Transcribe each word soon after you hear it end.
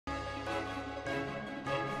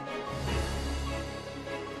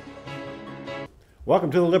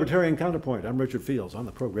Welcome to the Libertarian Counterpoint. I'm Richard Fields. On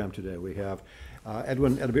the program today we have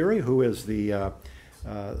Edwin Edibiri, who is the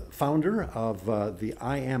founder of the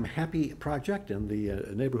I Am Happy Project and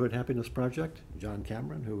the Neighborhood Happiness Project. John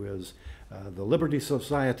Cameron, who is the Liberty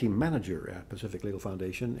Society Manager at Pacific Legal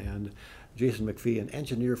Foundation, and Jason McPhee, an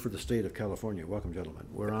engineer for the state of California. Welcome, gentlemen.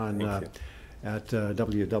 We're on at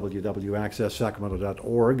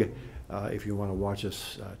www.accesssacramento.org. If you want to watch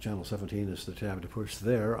us, Channel 17 is the tab to push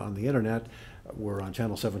there. On the internet, we're on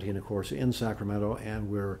Channel 17, of course, in Sacramento, and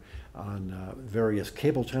we're on various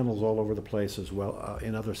cable channels all over the place as well,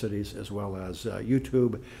 in other cities, as well as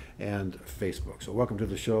YouTube and Facebook. So welcome to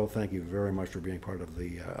the show. Thank you very much for being part of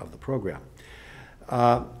the program.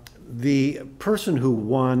 The person who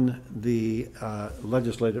won the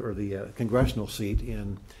legislative or the congressional seat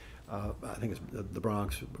in I think it's the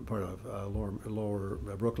Bronx, part of lower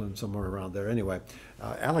Brooklyn, somewhere around there. Anyway,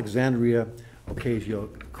 Alexandria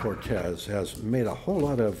Ocasio-Cortez has made a whole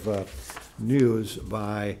lot of news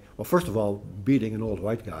by, well, first of all, beating an old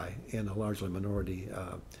white guy in a largely minority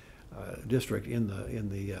district in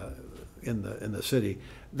the city.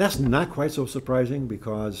 That's not quite so surprising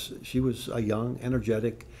because she was a young,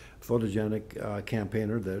 energetic, photogenic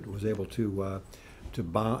campaigner that was able to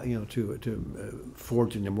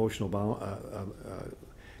forge an emotional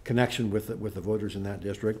connection with the voters in that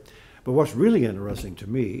district. But what's really interesting to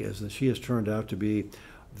me is that she has turned out to be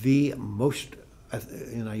the most,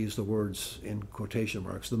 and I use the words in quotation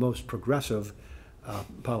marks, the most progressive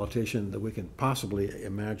politician that we can possibly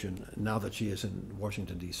imagine now that she is in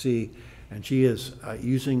Washington, D.C., and she is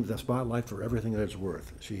using the spotlight for everything that it's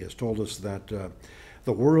worth. She has told us that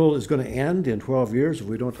the world is going to end in 12 years if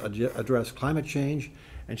we don't address climate change,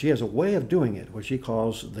 and she has a way of doing it, what she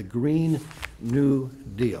calls the Green New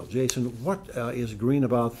Deal. Jason, what is green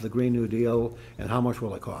about the Green New Deal, and how much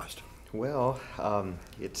will it cost? Well,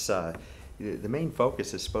 it's the main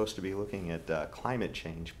focus is supposed to be looking at climate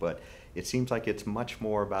change, but it seems like it's much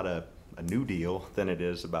more about a New Deal than it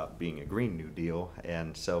is about being a Green New Deal.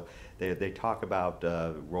 And so they talk about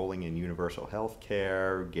rolling in universal health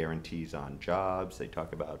care, guarantees on jobs. They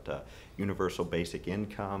talk about universal basic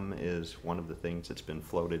income is one of the things that's been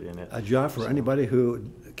floated in it. A job for anybody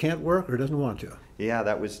who can't work or doesn't want to. Yeah,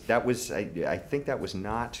 that was I think that was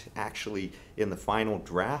not actually in the final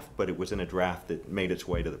draft, but it was in a draft that made its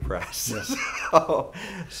way to the press. Yes.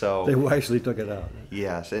 so They wisely took it out.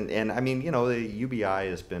 Yes, and I mean, the UBI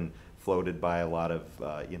has been floated by a lot of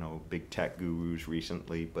big tech gurus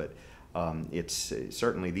recently, but it's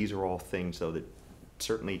certainly, these are all things though that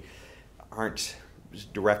certainly aren't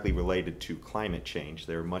directly related to climate change.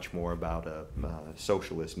 They're much more about a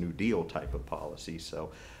socialist New Deal type of policy.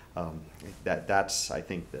 So that's I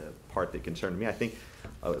think the part that concerned me. I think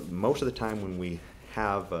most of the time when we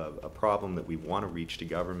have a problem that we want to reach to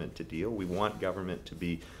government to deal, we want government to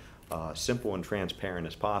be simple and transparent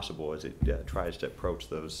as possible as it tries to approach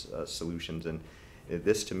those solutions. And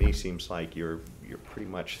this to me seems like you're pretty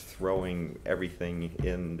much throwing everything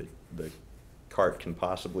in the cart can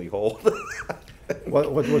possibly hold.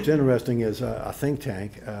 What's interesting is a think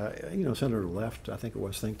tank, Senator Left, I think it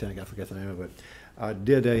was think tank, I forget the name of it,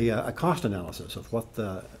 did a cost analysis of what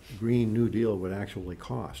the Green New Deal would actually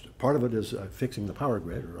cost. Part of it is fixing the power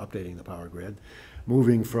grid or updating the power grid,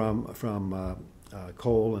 moving from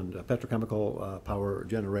coal and petrochemical power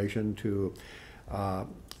generation to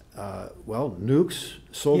nukes,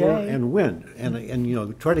 solar, Yay. and wind, and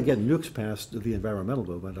try to get nukes past the environmental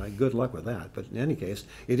movement. Good luck with that. But in any case,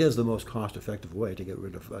 it is the most cost-effective way to get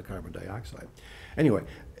rid of carbon dioxide. Anyway,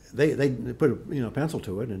 they put a pencil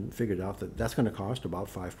to it and figured out that that's going to cost about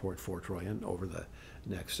 $5.4 trillion over the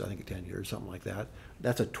next, I think, 10 years, something like that.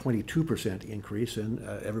 That's a 22% increase in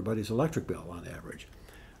everybody's electric bill on average.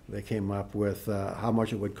 They came up with how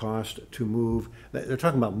much it would cost to move. They're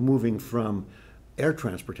talking about moving from air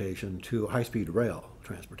transportation to high-speed rail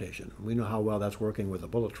transportation. We know how well that's working with a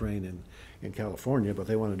bullet train in California, but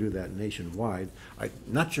they want to do that nationwide. I'm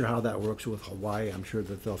not sure how that works with Hawaii. I'm sure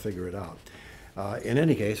that they'll figure it out. In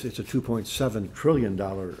any case, it's a $2.7 trillion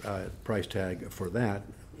price tag for that,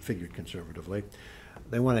 figured conservatively.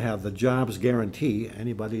 They want to have the jobs guarantee.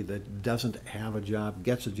 Anybody that doesn't have a job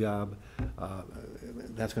gets a job.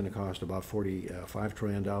 That's going to cost about $45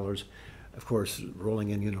 trillion. Of course, rolling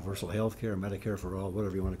in universal health care, Medicare for all,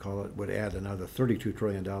 whatever you want to call it, would add another $32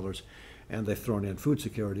 trillion. And they've thrown in food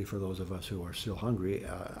security for those of us who are still hungry,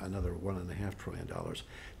 another $1.5 trillion.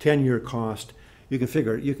 10-year cost, you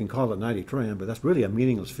can call it 90 trillion, but that's really a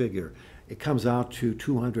meaningless figure. It comes out to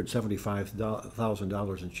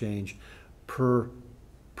 $275,000 and change per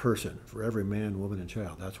person for every man, woman, and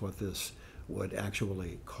child. That's what this would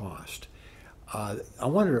actually cost. I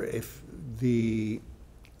wonder if the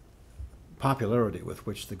popularity with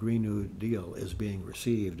which the Green New Deal is being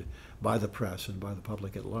received by the press and by the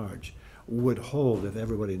public at large would hold if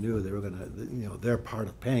everybody knew they were going to, their part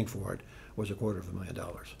of paying for it was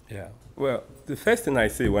 $250,000. Yeah. Well, the first thing I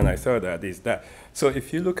see when I saw that is that, so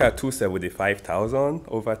if you look at 275,000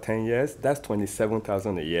 over 10 years, that's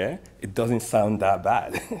 27,000 a year. It doesn't sound that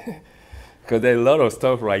bad. Because there are a lot of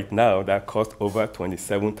stuff right now that costs over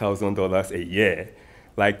 $27,000 a year,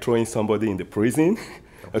 like throwing somebody in the prison,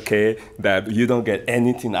 okay, that you don't get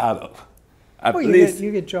anything out of. At least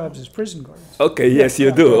you get jobs as prison guards. Okay, yes,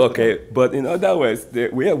 you do. Okay, but in other words,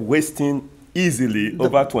 we are wasting easily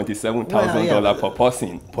over $27,000 per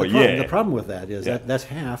person per year. The problem with that is that's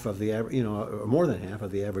half of the average, or more than half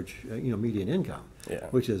of the average, median income,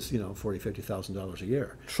 which is $40,000, $50,000 a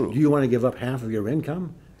year. True. Do you want to give up half of your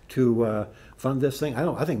income to fund this thing?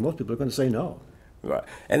 I think most people are going to say no. Right,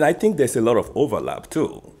 and I think there's a lot of overlap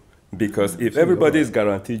too, because if everybody is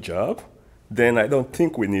guaranteed job, then I don't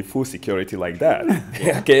think we need full security like that.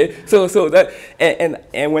 Okay, so that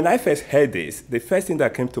and when I first heard this, the first thing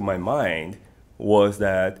that came to my mind was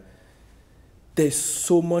that there's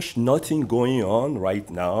so much nothing going on right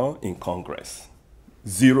now in Congress.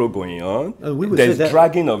 Zero going on. There's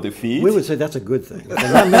dragging of the feet. We would say that's a good thing. If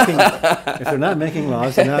they're not making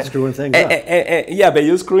laws, they're not screwing things up. Yeah, but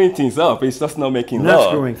you're screwing things up. It's just not making laws. Not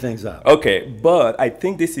screwing things up. Okay, but I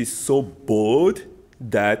think this is so bold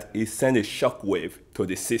that it sends a shockwave to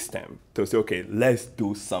the system to say, okay, let's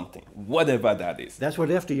do something, whatever that is. That's what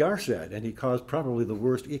FDR said, and he caused probably the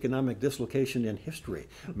worst economic dislocation in history.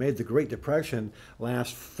 Made the Great Depression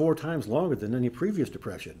last 4 times longer than any previous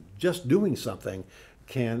depression. Just doing something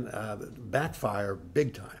can backfire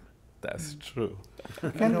big time. That's true.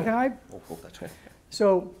 Can I?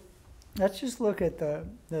 So let's just look at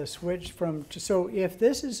the switch from, so if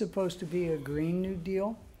this is supposed to be a Green New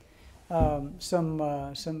Deal,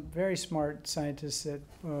 some very smart scientists at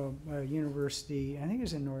a university, I think it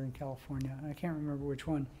was in Northern California, I can't remember which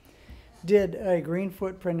one, did a green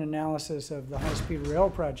footprint analysis of the high-speed rail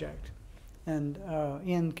project, and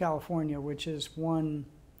in California, which is 1,000th.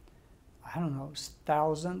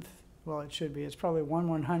 Well, it should be. It's probably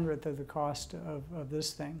 1/100th of the cost of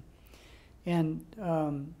this thing, and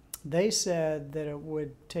they said that it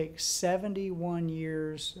would take 71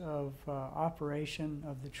 years of operation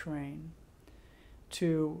of the train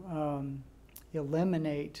to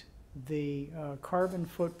eliminate the carbon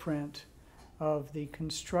footprint of the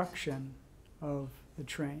construction of the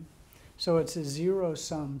train. So it's a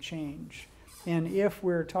zero-sum change. And if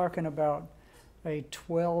we're talking about a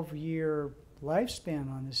 12-year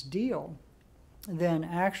lifespan on this deal, then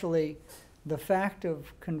actually the fact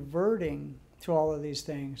of converting to all of these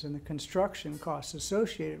things and the construction costs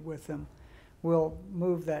associated with them will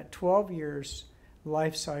move that 12 years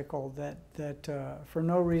life cycle that for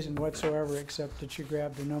no reason whatsoever except that you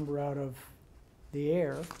grab the number out of the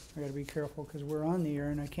air. I got to be careful because we're on the air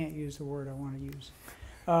and I can't use the word I want to use.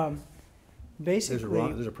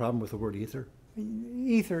 Basically, there's a problem with the word ether?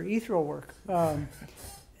 Ether will work.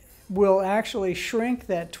 Will actually shrink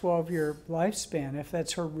that 12-year lifespan, if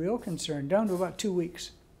that's her real concern, down to about 2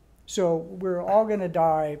 weeks. So we're all going to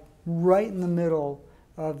die right in the middle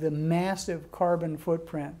of the massive carbon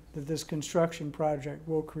footprint that this construction project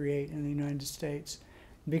will create in the United States,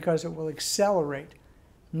 because it will accelerate,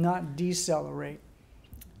 not decelerate,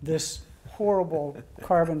 this horrible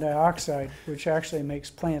carbon dioxide, which actually makes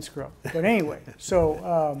plants grow. But anyway,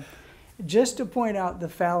 so just to point out the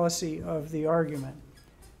fallacy of the argument,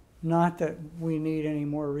 not that we need any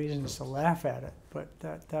more reasons to laugh at it, but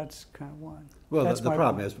that's kind of one. Well, the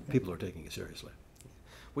problem is people are taking it seriously.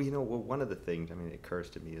 Well, one of the things, it occurs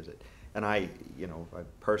to me is that, and I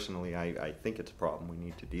personally, I think it's a problem we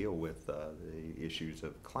need to deal with, the issues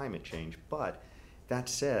of climate change. But that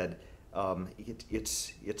said,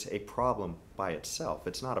 it's a problem by itself.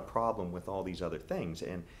 It's not a problem with all these other things.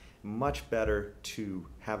 And much better to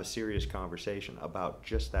have a serious conversation about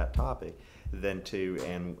just that topic than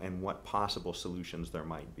and what possible solutions there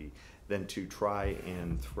might be, than to try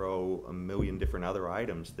and throw a million different other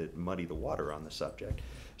items that muddy the water on the subject.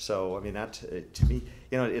 So, that, to me,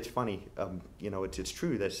 it's funny, it's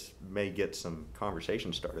true this may get some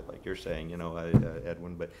conversation started, like you're saying,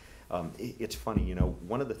 Edwin, but it's funny,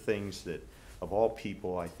 one of the things that, of all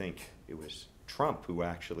people, I think it was Trump who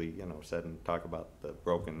actually, said and talked about the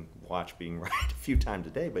broken watch being right a few times a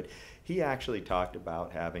day, but he actually talked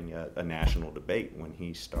about having a national debate when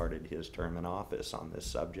he started his term in office on this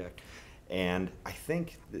subject. And I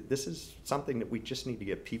think that this is something that we just need to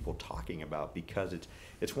get people talking about, because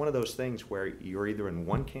it's one of those things where you're either in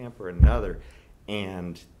one camp or another,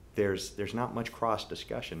 and there's not much cross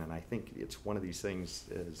discussion, and I think it's one of these things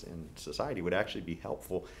as in society would actually be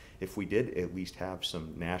helpful if we did at least have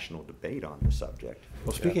some national debate on the subject.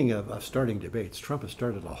 Well, speaking of starting debates, Trump has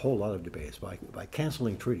started a whole lot of debates by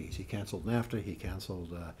canceling treaties. He canceled NAFTA, he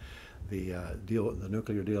canceled the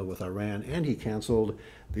nuclear deal with Iran, and he canceled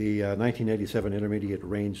the 1987 Intermediate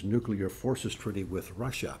Range Nuclear Forces Treaty with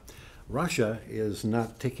Russia. Russia is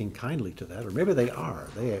not taking kindly to that, or maybe they are.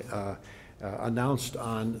 They announced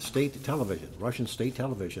on state television, Russian state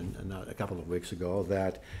television, a couple of weeks ago,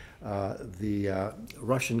 that the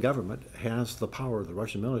Russian government has the power, the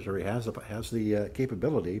Russian military has the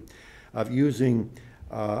capability of using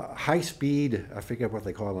high-speed, I forget what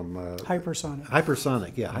they call them. Hypersonic.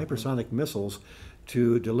 Hypersonic missiles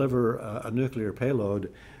to deliver a nuclear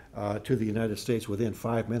payload to the United States within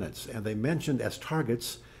 5 minutes. And they mentioned as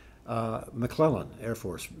targets McClellan Air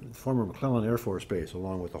Force, former McClellan Air Force Base,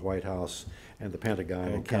 along with the White House and the Pentagon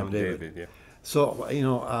and Camp David. Yeah. So,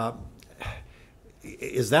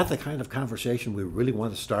 is that the kind of conversation we really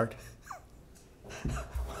want to start?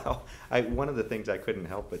 Well, one of the things I couldn't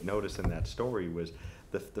help but notice in that story was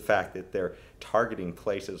the fact that they're targeting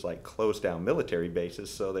places like closed down military bases,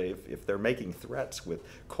 so if they're making threats with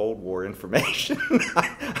Cold War information,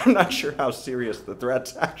 I'm not sure how serious the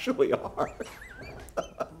threats actually are.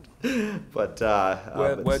 But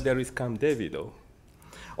there is Camp David, though.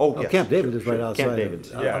 Oh, yes, Camp David is right outside. Camp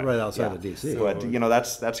David's, right outside of D.C. But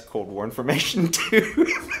that's Cold War information too.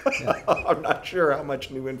 I'm not sure how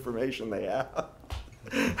much new information they have.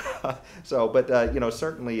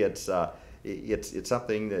 Certainly it's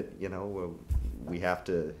something that we have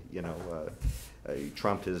to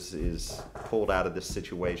Trump is pulled out of this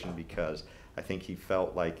situation because I think he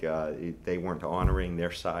felt like they weren't honoring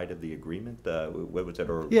their side of the agreement. What was it?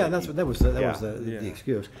 That was the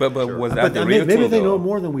excuse. But Sure. was that the real maybe thing, they though? know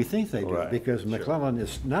more than we think they do, Right. because McClellan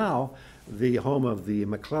is now the home of the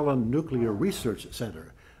McClellan Nuclear Research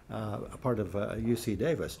Center, a part of UC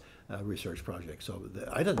Davis research project. So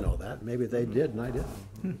I didn't know that. Maybe they did, and I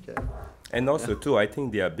didn't. Okay. And also, too, I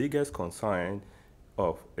think their biggest concern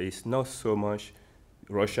is not so much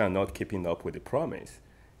Russia not keeping up with the promise,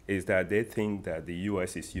 is that they think that the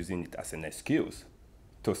U.S. is using it as an excuse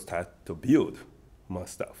to start to build more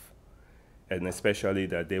stuff. And especially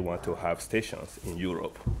that they want to have stations in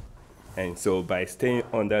Europe. And so by staying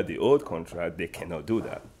under the old contract, they cannot do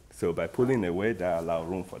that. So by pulling away, that allows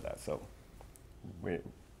room for that. So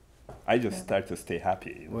I just start to stay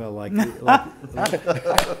happy. Well, like the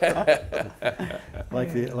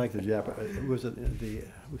Japanese, who said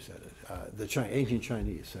it? The ancient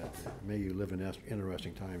Chinese said, "May you live in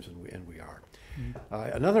interesting times," and we are.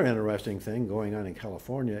 Another interesting thing going on in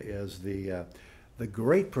California is the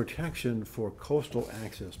great protection for coastal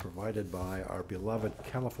access provided by our beloved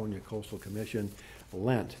California Coastal Commission,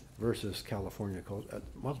 Lent versus California Coastal.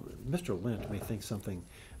 Well, Mr. Lent may think something.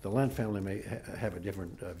 The Lent family may have a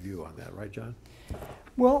different view on that, right, John?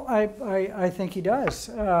 Well, I think he does.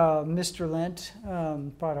 Mr. Lent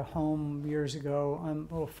bought a home years ago. I'm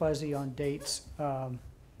a little fuzzy on dates,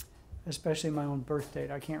 especially my own birth date.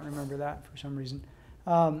 I can't remember that for some reason.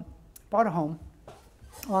 Bought a home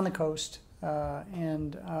on the coast,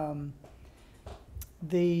 and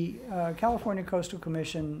the California Coastal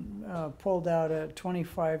Commission pulled out a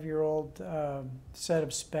 25-year-old set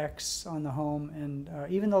of specs on the home, and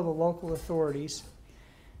even though the local authorities,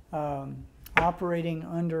 operating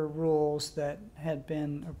under rules that had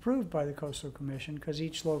been approved by the Coastal Commission, because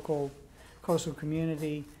each local coastal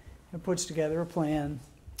community puts together a plan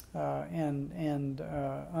and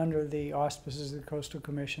under the auspices of the Coastal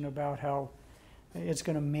Commission about how it's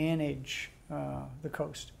going to manage the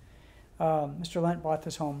coast. Mr. Lent bought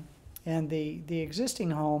this home, and the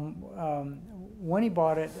existing home, when he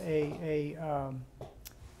bought it,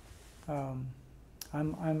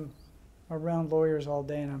 I'm around lawyers all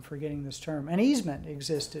day and I'm forgetting this term. An easement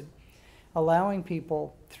existed, allowing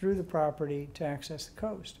people through the property to access the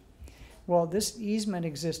coast. Well, this easement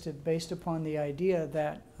existed based upon the idea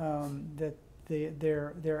that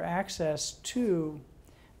their access to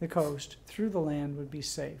the coast through the land would be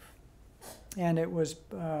safe, and it was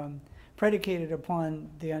predicated upon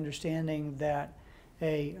the understanding that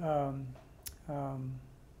a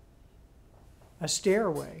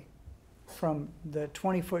stairway from the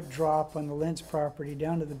 20-foot drop on the Lentz property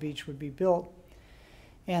down to the beach would be built,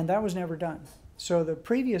 and that was never done. So the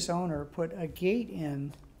previous owner put a gate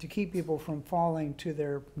in to keep people from falling to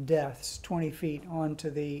their deaths 20 feet onto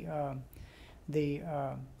the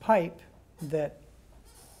pipe that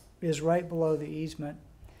is right below the easement,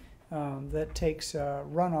 that takes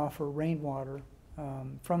runoff or rainwater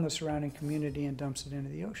from the surrounding community and dumps it into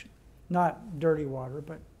the ocean. not dirty water,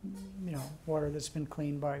 but water that's been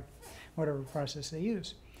cleaned by whatever process they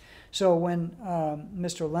use. So when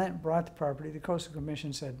Mr. Lent brought the property, the Coastal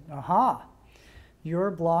Commission said, aha,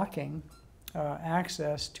 you're blocking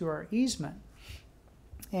access to our easement,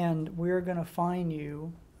 and we're going to fine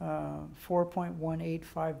you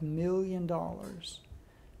 $4.185 million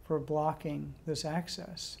for blocking this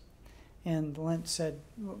access. And Lent said,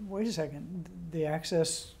 wait a second, the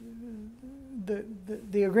access,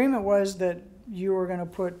 the agreement was that you were going to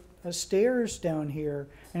put stairs down here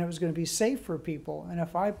and it was going to be safe for people. And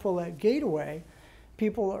if I pull that gate away,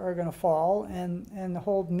 people are going to fall and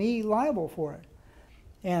hold me liable for it.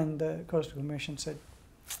 And the Coastal Commission said,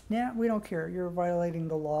 yeah, we don't care. You're violating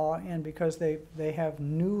the law. And because they have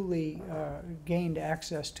newly gained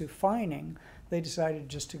access to fining, they decided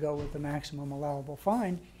just to go with the maximum allowable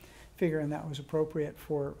fine, figuring that was appropriate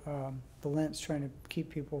for the Lents trying to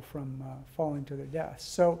keep people from falling to their deaths.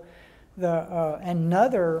 So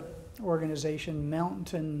another organization,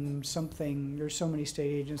 Mountain something, there's so many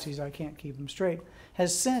state agencies I can't keep them straight,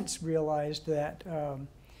 has since realized that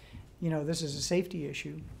this is a safety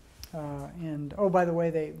issue. And oh, by the way,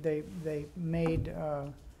 they made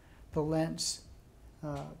the Lents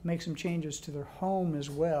make some changes to their home as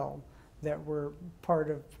well that were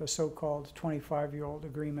part of a so-called 25-year-old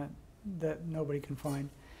agreement that nobody can find.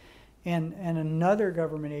 And another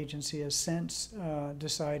government agency has since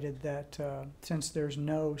decided that since there's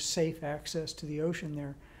no safe access to the ocean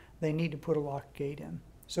there, they need to put a lock gate in.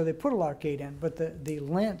 So they put a lock gate in, but the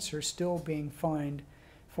Lents are still being fined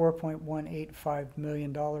 $4.185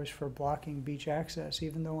 million for blocking beach access,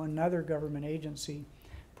 even though another government agency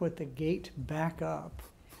put the gate back up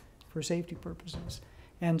for safety purposes.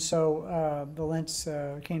 And so the Lents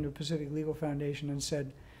came to Pacific Legal Foundation and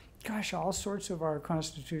said, gosh, all sorts of our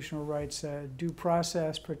constitutional rights, due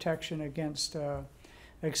process, protection against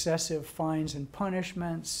excessive fines and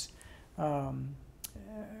punishments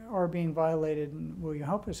are being violated. And will you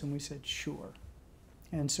help us? And we said, sure.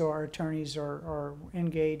 And so our attorneys are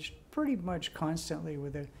engaged pretty much constantly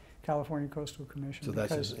with the California Coastal Commission. So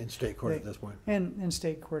that's in state court at this point? In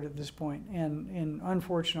state court at this point. And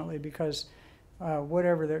unfortunately, because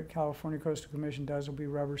whatever the California Coastal Commission does will be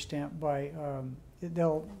rubber stamped by,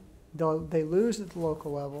 they lose at the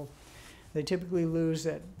local level. They typically lose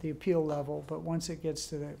at the appeal level, but once it gets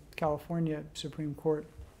to the California Supreme Court,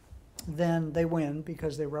 then they win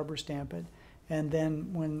because they rubber stamp it. And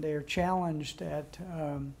then when they're challenged at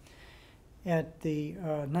the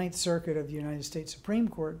Ninth Circuit of the United States Supreme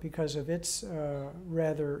Court because of its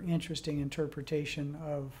rather interesting interpretation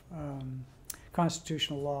of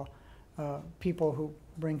constitutional law, people who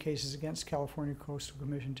bring cases against California Coastal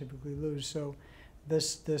Commission typically lose. So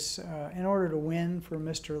this in order to win for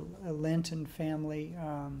Mr. Lent and family,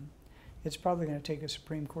 it's probably going to take a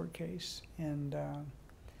Supreme Court case. And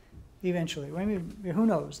eventually, I mean, who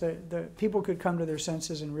knows? The people could come to their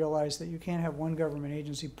senses and realize that you can't have one government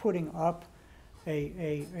agency putting up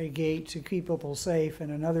a gate to keep people safe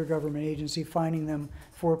and another government agency fining them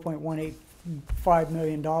 $4.185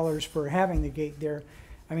 million for having the gate there.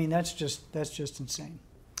 I mean, that's just insane.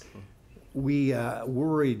 We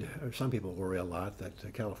worried, or some people worry a lot,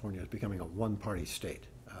 that California is becoming a one-party state.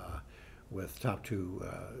 With top two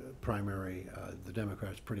primary, the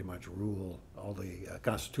Democrats pretty much rule all the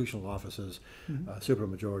constitutional offices,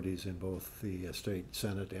 supermajorities in both the state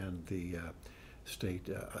Senate and the state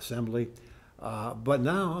Assembly. But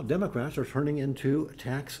now Democrats are turning into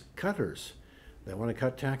tax cutters. They want to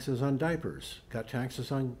cut taxes on diapers, cut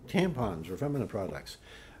taxes on tampons or feminine products,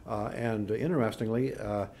 and interestingly,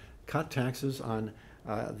 cut taxes on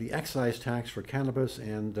the excise tax for cannabis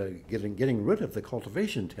and getting rid of the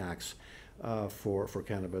cultivation tax for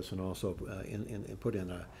cannabis, and also put in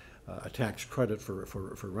a tax credit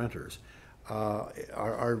for renters.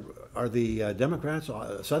 Are the Democrats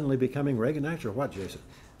suddenly becoming Reaganites or what, Jason?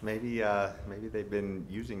 Maybe they've been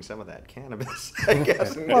using some of that cannabis, I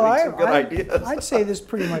guess, and well, getting some good ideas. I'd say this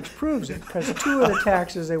pretty much proves it, because two of the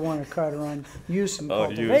taxes they want to cut are on use and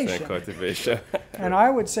cultivation. Use and cultivation. And I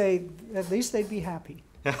would say at least they'd be happy.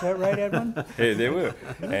 Is that right, Edwin? Hey, they will.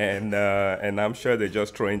 And I'm sure they're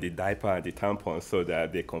just throwing the diaper and the tampons so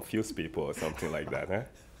that they confuse people or something like that, huh?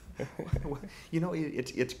 You know,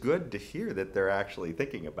 it's good to hear that they're actually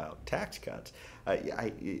thinking about tax cuts.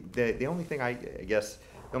 The only thing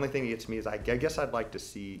the only thing that gets me is I guess I'd like to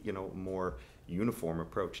see, more uniform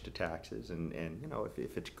approach to taxes, and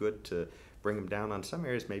if it's good to bring them down on some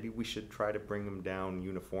areas, maybe we should try to bring them down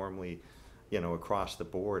uniformly, across the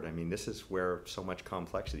board. I mean, this is where so much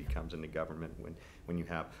complexity comes into government when you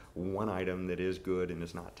have one item that is good and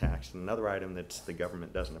is not taxed, and another item that the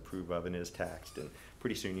government doesn't approve of and is taxed, and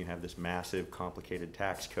pretty soon you have this massive, complicated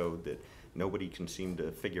tax code that nobody can seem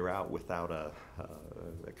to figure out without a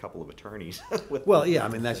couple of attorneys. Well, yeah, I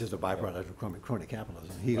mean, that's just a byproduct of crony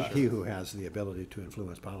capitalism. He who has the ability to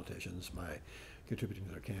influence politicians by contributing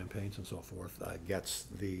to their campaigns and so forth gets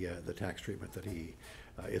the tax treatment that he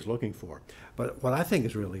is looking for. But what I think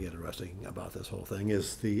is really interesting about this whole thing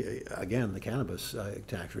is again, the cannabis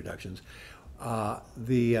tax reductions.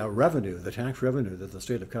 The revenue, the tax revenue that the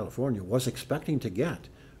state of California was expecting to get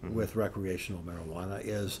with recreational marijuana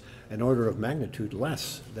is an order of magnitude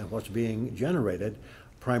less than what's being generated,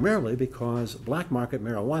 primarily because black market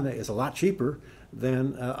marijuana is a lot cheaper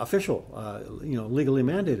than official, legally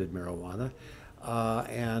mandated marijuana,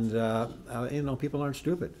 and people aren't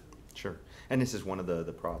stupid. Sure, and this is one of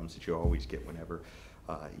the problems that you always get whenever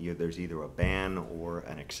there's either a ban or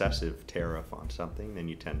an excessive tariff on something, then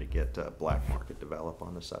you tend to get black market develop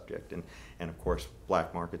on the subject. And of course,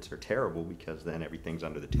 black markets are terrible because then everything's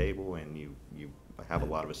under the table and you have a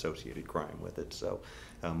lot of associated crime with it. So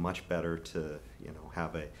much better to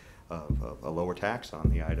have a lower tax on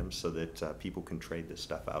the items so that people can trade this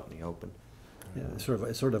stuff out in the open. Yeah, it's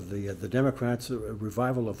sort of the Democrats'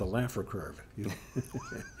 revival of the Laffer curve.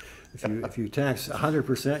 If you tax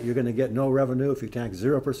 100%, you're going to get no revenue. If you tax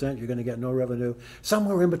 0%, you're going to get no revenue.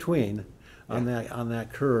 Somewhere in between, on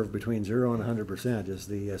that curve between 0 and 100% is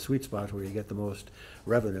the sweet spot where you get the most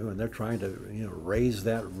revenue, and they're trying to raise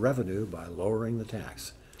that revenue by lowering the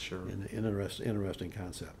tax. Sure. Interesting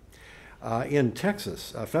concept. In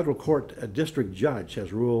Texas, a federal court district judge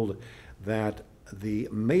has ruled that the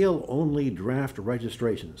mail-only draft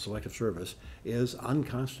registration, Selective Service, is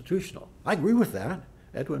unconstitutional. I agree with that.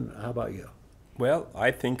 Edwin, how about you? Well,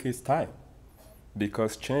 I think it's time,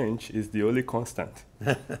 because change is the only constant.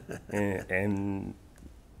 and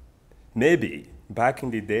maybe back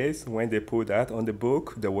in the days when they put that on the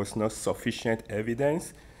book, there was not sufficient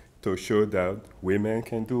evidence to show that women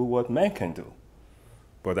can do what men can do.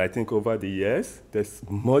 But I think over the years, there's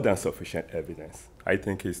more than sufficient evidence. I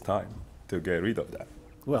think it's time to get rid of that.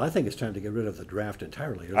 Well, I think it's time to get rid of the draft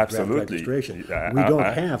entirely. Absolutely. Draft registration. We don't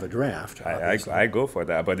have a draft. I go for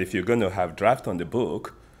that. But if you're going to have draft on the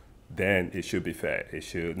book, then it should be fair. It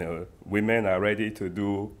should. Women are ready to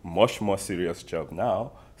do much more serious job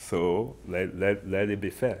now. So let it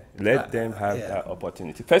be fair. Let them have that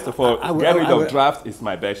opportunity. First of all, get rid of draft is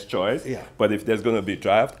my best choice. Yeah. But if there's going to be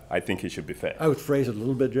draft, I think it should be fair. I would phrase it a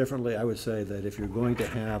little bit differently. I would say that if you're going to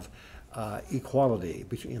have equality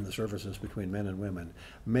in the services between men and women,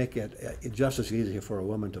 make it just as easy for a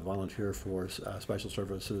woman to volunteer for special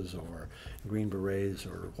services or Green Berets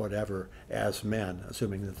or whatever as men,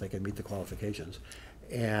 assuming that they can meet the qualifications,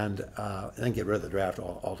 and then get rid of the draft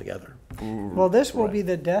altogether. Well, this will be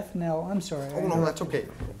the death knell. I'm sorry. Oh, no, that's okay.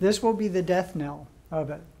 This will be the death knell of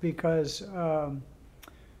it because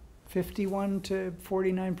 51 to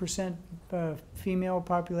 49% female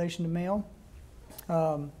population to male.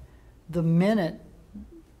 The minute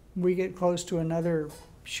we get close to another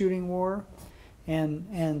shooting war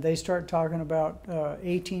and they start talking about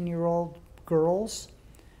 18-year-old girls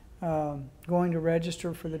going to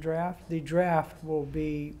register for the draft will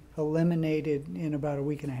be eliminated in about a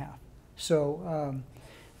week and a half. So,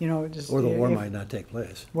 or the war might not take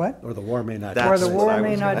place. What? Or the war may not. Or the war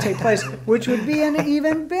may not take place, which would be an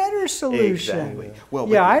even better solution. Exactly. Well,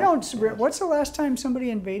 yeah, I don't. What's the last time somebody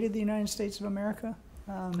invaded the United States of America?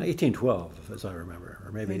 1812, as I remember,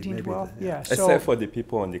 or maybe 1812. Maybe, yeah. Except for the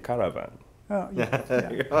people on the caravan. Oh, yeah.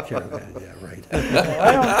 Caravan, yeah, right.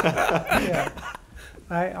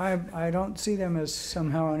 I don't see them as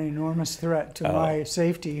somehow an enormous threat to my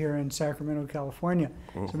safety here in Sacramento, California.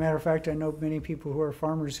 As a matter of fact, I know many people who are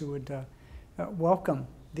farmers who would welcome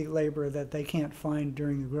the labor that they can't find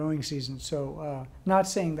during the growing season. So not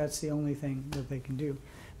saying that's the only thing that they can do.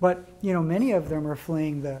 But, many of them are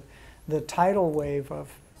fleeing the tidal wave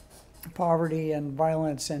of poverty and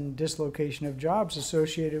violence and dislocation of jobs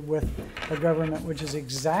associated with a government which is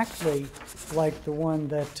exactly like the one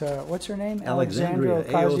that, what's her name? Alexandria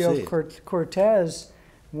Ocasio-Cortez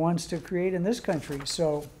wants to create in this country.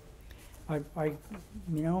 So,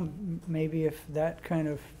 maybe if that kind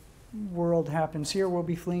of world happens here, we'll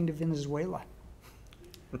be fleeing to Venezuela.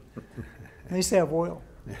 At least they have oil.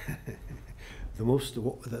 The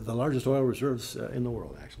largest oil reserves in the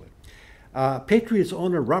world, actually. Patriots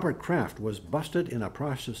owner Robert Kraft was busted in a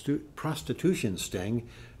prostitution sting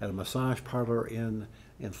at a massage parlor in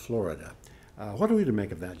Florida. What are we to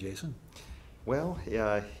make of that, Jason? Well,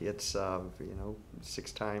 it's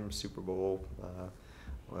 6-time Super Bowl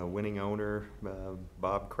winning owner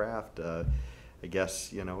Bob Kraft. I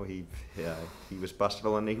guess, you know, he was busted,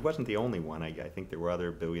 and he wasn't the only one. I think there were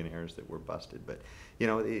other billionaires that were busted. But, you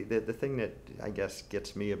know, the thing that I guess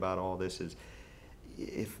gets me about all this is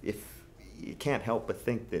if you can't help but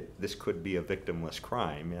think that this could be a victimless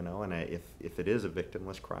crime, you know, and if it is a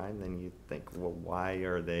victimless crime, then you think, well, why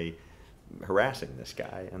are they harassing this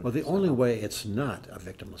guy? And well, the only way it's not a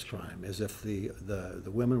victimless crime is if the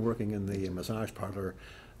women working in the massage parlor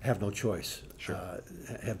have no choice, Sure.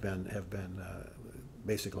 have been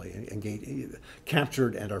basically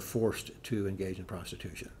captured and are forced to engage in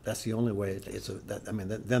prostitution. That's the only way.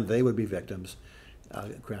 Then they would be victims.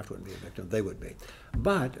 Kraft wouldn't be a victim; they would be.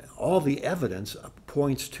 But all the evidence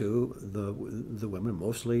points to the women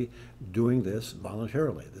mostly doing this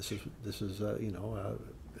voluntarily. This is you know.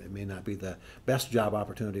 It may not be the best job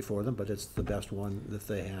opportunity for them, but it's the best one that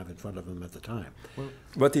they have in front of them at the time.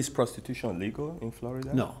 But is prostitution legal in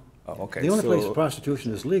Florida? No. Oh, okay. The only place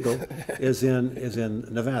prostitution is legal is in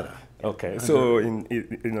Nevada. Okay. So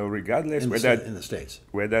you know, regardless in whether the States,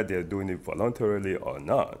 whether they're doing it voluntarily or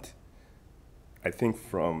not, I think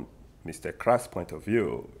from Mr. Kraft's point of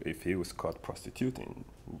view, if he was caught prostituting,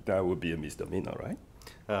 that would be a misdemeanor, right?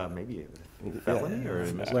 Maybe a felony or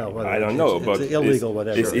a misdemeanor. well, I don't know, it's but illegal,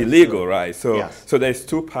 whatever. It's illegal, right? So, Yes. so there's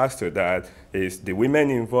two parts to that. Is the women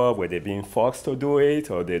involved? Were they being forced to do it,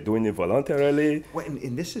 or they're doing it voluntarily? Well,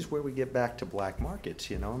 and this is where we get back to black markets.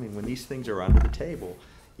 You know, I mean, when these things are under the table,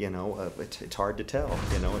 you know, it's hard to tell.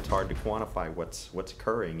 You know, it's hard to quantify what's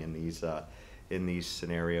occurring in these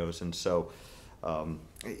scenarios, and so.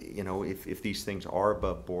 You know, if these things are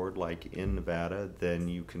above board, like in Nevada, then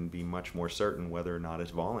you can be much more certain whether or not it's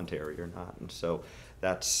voluntary or not. And so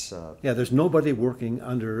that's... Yeah, there's nobody working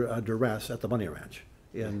under duress at the Bunny Ranch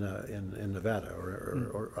in Nevada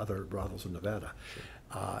or other brothels in Nevada.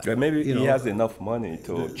 Maybe you he know, has enough money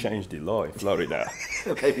to change the law in Florida.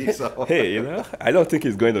 Maybe so. Hey, you know, I don't think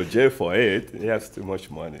he's going to jail for it. He has too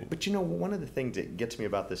much money. But you know, one of the things that gets me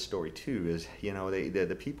about this story too is, you know,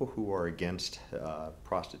 the people who are against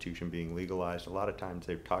prostitution being legalized, a lot of times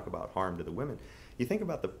they talk about harm to the women. You think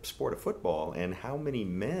about the sport of football and how many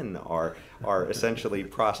men are essentially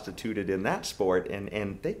prostituted in that sport,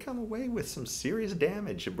 and they come away with some serious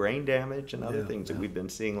damage, brain damage, and other things that we've been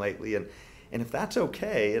seeing lately. And if that's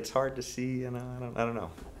okay, it's hard to see, you know, I don't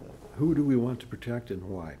know. Who do we want to protect and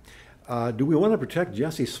why? Do we want to protect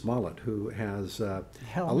Jesse Smollett, who has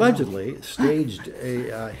allegedly staged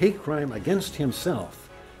a hate crime against himself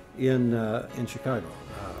in Chicago?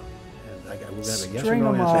 And we'll have a yes or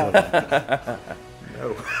no answer.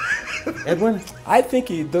 No. Edwin? I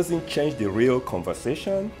think it doesn't change the real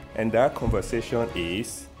conversation, and that conversation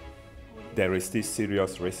is there is still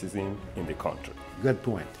serious racism in the country. Good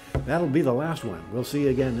point. That'll be the last one. We'll see you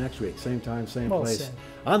again next week, same time, same Well place, said.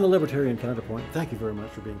 on the Libertarian Counterpoint. Thank you very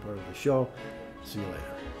much for being part of the show. See you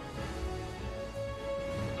later.